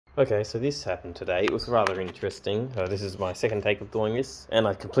Okay, so this happened today. It was rather interesting. This is my second take of doing this, and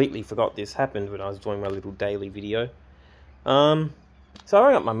I completely forgot this happened when I was doing my little daily video. So I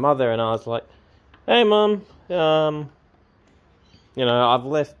rang up my mother and I was like, "Hey, Mum, I've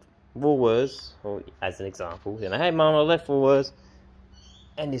left Woolworths," or as an example, "Hey, Mum, I left Woolworths,"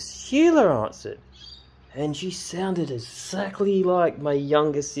 and this Sheila answered, and she sounded exactly like my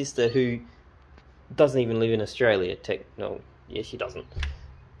younger sister, who doesn't even live in Australia. No, yeah, she doesn't.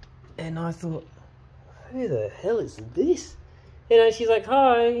 And I thought, who the hell is this? She's like,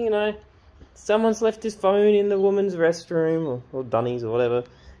 "Hi, someone's left his phone in the woman's restroom, or Dunnies, or whatever.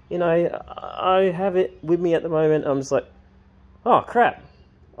 I have it with me at the moment." I'm just like, oh, crap.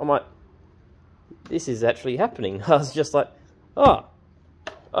 I'm like, this is actually happening. I was just like, oh,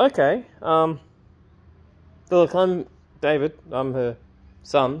 okay. Look, I'm David. I'm her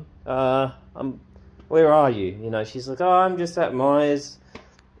son. Where are you? She's like, "Oh, I'm just at Myers.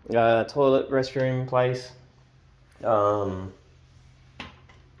 Toilet, restroom place. I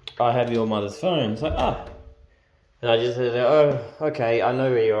have your mother's phone." It's like, ah. And I just said, "Oh, okay, I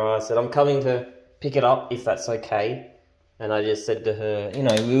know where you are." I said, "I'm coming to pick it up, if that's okay." And I just said to her,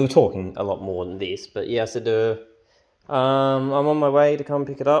 we were talking a lot more than this, but yeah, I said to her, "I'm on my way to come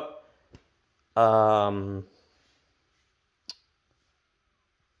pick it up.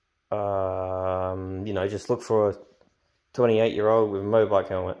 Just look for a 28-year-old with a motorbike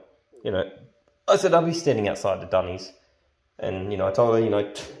helmet." I said, "I'll be standing outside the Dunnies." And, I told her,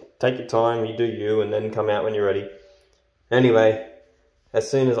 "Take your time, you do you, and then come out when you're ready." Anyway,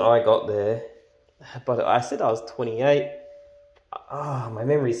 as soon as I got there, but I said I was 28. My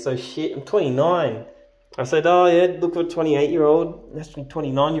memory's so shit. I'm 29. I said, "Oh, yeah, look for a 28-year-old. That's a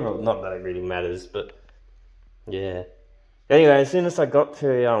 29-year-old. Not that it really matters, but yeah. Anyway, as soon as I got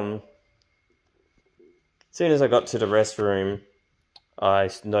to the restroom, I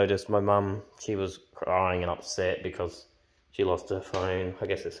noticed my mum. She was crying and upset because she lost her phone. I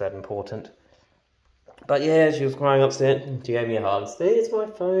guess it's that important. But yeah, she was crying upset. She gave me a hug. "There's my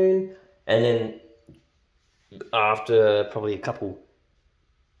phone." And then after probably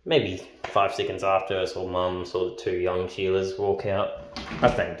maybe 5 seconds after, I saw Mum, saw the two young Sheilas walk out. I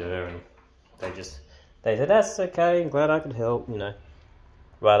thanked her, and they said, "That's okay, I'm glad I could help,"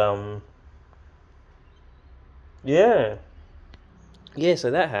 But, yeah. Yeah, so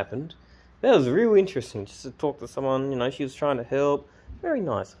that happened. That was real interesting, just to talk to someone, she was trying to help. Very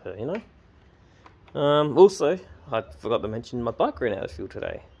nice of her, Also, I forgot to mention my bike ran out of fuel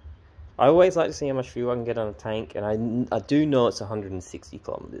today. I always like to see how much fuel I can get on a tank, and I do know it's 160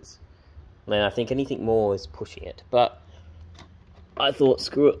 kilometers. And I think anything more is pushing it. But I thought,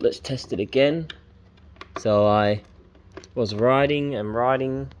 screw it, let's test it again. So I was riding and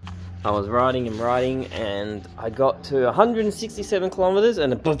riding. And I got to 167 kilometers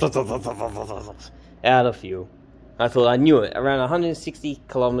and out of fuel. I thought I knew it. Around 160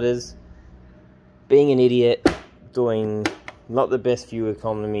 kilometers, being an idiot, doing not the best fuel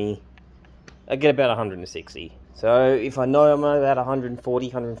economy, I get about 160. So if I know I'm about 140,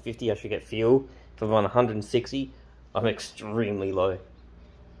 150, I should get fuel. If I'm on 160, I'm extremely low.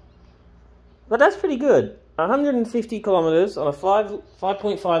 But that's pretty good. 150 kilometers on a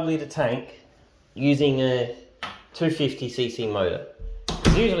 5.5 litre tank using a 250cc motor.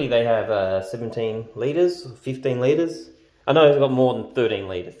 Usually they have 17 litres, 15 litres. I know it's got more than 13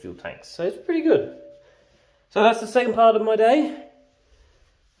 litre fuel tanks, so it's pretty good. So that's the second part of my day.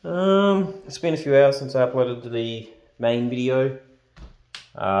 It's been a few hours since I uploaded the main video.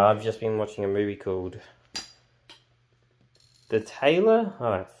 I've just been watching a movie called The Tailor.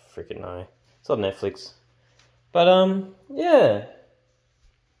 I don't freaking know. It's on Netflix. But, yeah.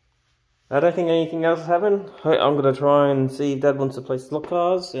 I don't think anything else has happened. I'm going to try and see if Dad wants to play slot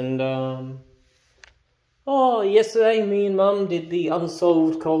cars. And, yesterday me and Mum did the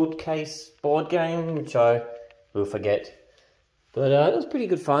Unsolved Cold Case board game, which I will forget. But, it was pretty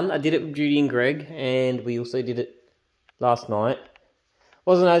good fun. I did it with Judy and Greg, and we also did it last night.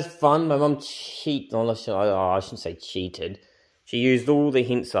 Wasn't as fun. My mum cheated. I shouldn't say cheated. She used all the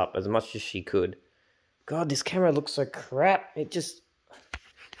hints up as much as she could. God, this camera looks so crap. It just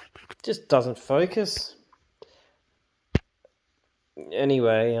doesn't focus.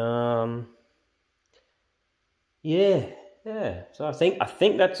 Anyway, yeah. So I think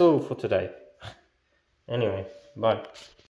that's all for today. Anyway, bye.